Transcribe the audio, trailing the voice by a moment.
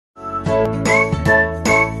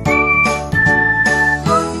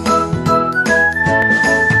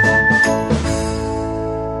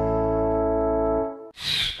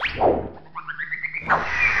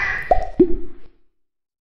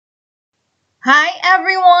Hi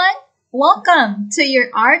everyone! Welcome to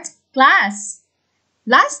your art class.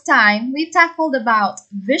 Last time we tackled about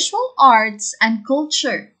visual arts and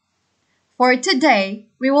culture. For today,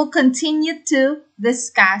 we will continue to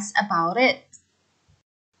discuss about it.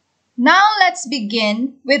 Now let's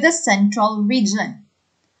begin with the Central Region.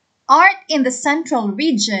 Art in the Central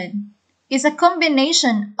Region is a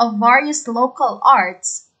combination of various local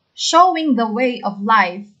arts showing the way of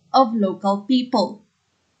life of local people.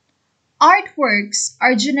 Artworks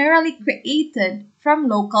are generally created from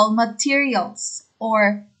local materials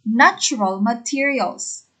or natural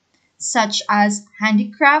materials, such as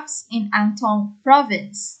handicrafts in Antong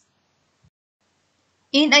Province.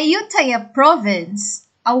 In Ayutthaya Province,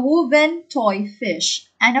 a woven toy fish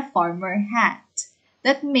and a farmer hat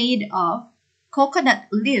that made of coconut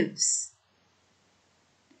leaves.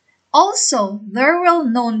 Also, there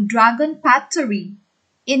well-known dragon pottery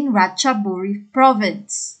in Ratchaburi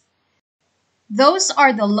Province. Those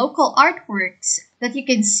are the local artworks that you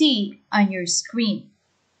can see on your screen.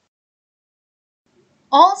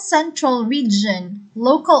 All Central Region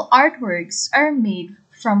local artworks are made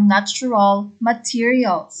from natural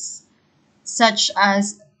materials, such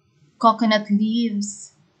as coconut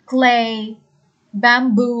leaves, clay,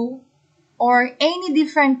 bamboo, or any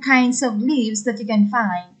different kinds of leaves that you can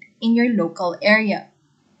find in your local area.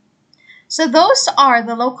 So those are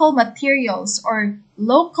the local materials or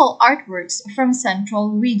local artworks from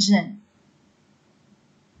Central Region.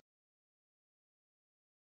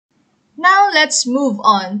 Now let's move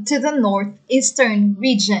on to the Northeastern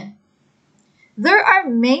Region. There are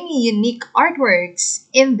many unique artworks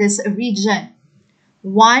in this region.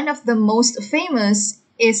 One of the most famous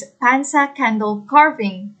is pansa candle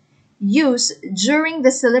carving used during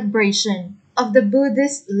the celebration of the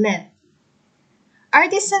Buddhist Lent.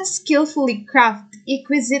 Artisans skillfully craft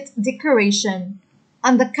exquisite decoration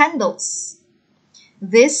on the candles.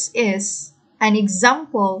 This is an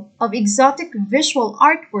example of exotic visual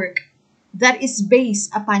artwork that is based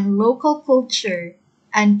upon local culture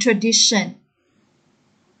and tradition.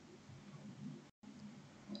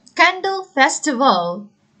 Candle Festival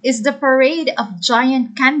is the parade of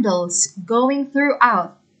giant candles going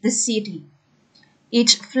throughout the city.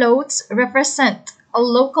 Each floats represent a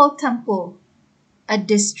local temple, a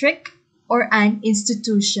district, or an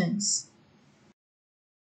institutions.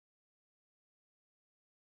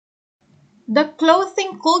 The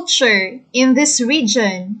clothing culture in this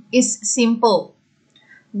region is simple.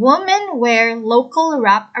 Women wear local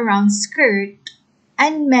wrap-around skirt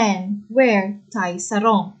and men wear tie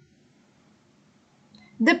sarong.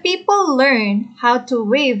 The people learned how to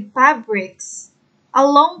weave fabrics a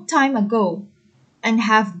long time ago and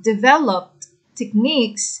have developed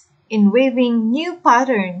techniques in weaving new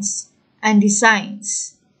patterns and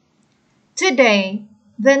designs. Today,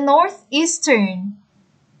 the Northeastern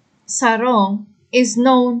sarong is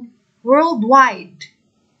known worldwide.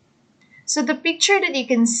 So the picture that you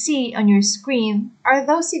can see on your screen are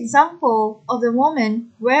those examples of the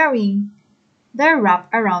woman wearing their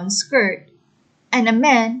wrap-around skirt and a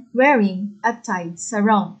man wearing a tied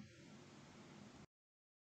sarong.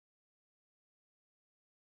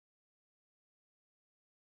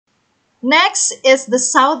 Next is the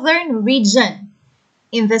Southern Region.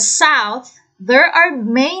 In the South, there are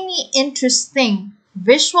many interesting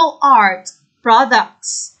visual art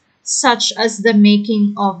products such as the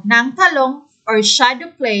making of nangtalong or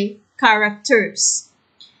shadow play characters.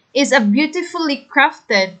 Is a beautifully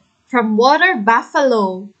crafted from water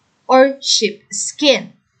buffalo or sheep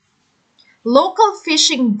skin. Local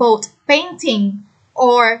fishing boat painting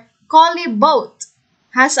or collie boat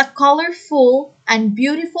has a colorful and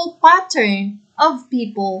beautiful pattern of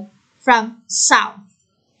people from South.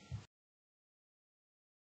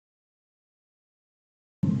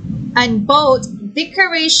 And boat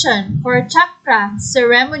decoration for chakra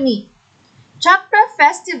ceremony. Chakra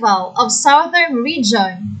Festival of Southern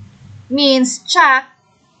Region means chak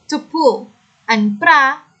to pull and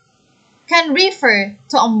pra can refer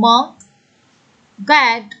to a monk,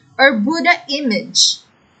 god, or Buddha image.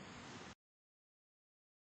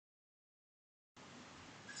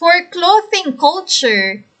 For clothing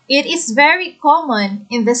culture, it is very common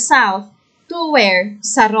in the South to wear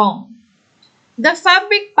sarong. The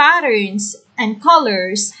fabric patterns and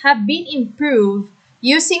colors have been improved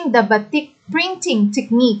using the batik printing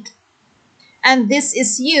technique, and this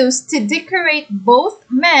is used to decorate both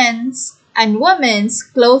men's and women's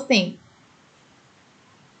clothing.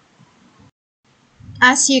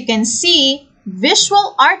 As you can see,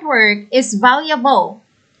 visual artwork is valuable.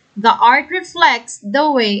 The art reflects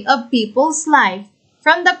the way of people's life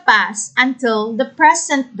from the past until the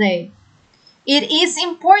present day. It is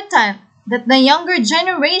important that the younger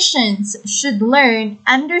generations should learn,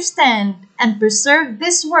 understand, and preserve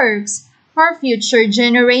these works for future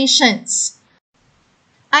generations.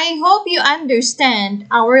 I hope you understand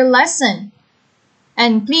our lesson,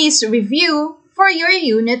 and please review for your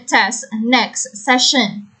unit test next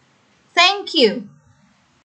session. Thank you.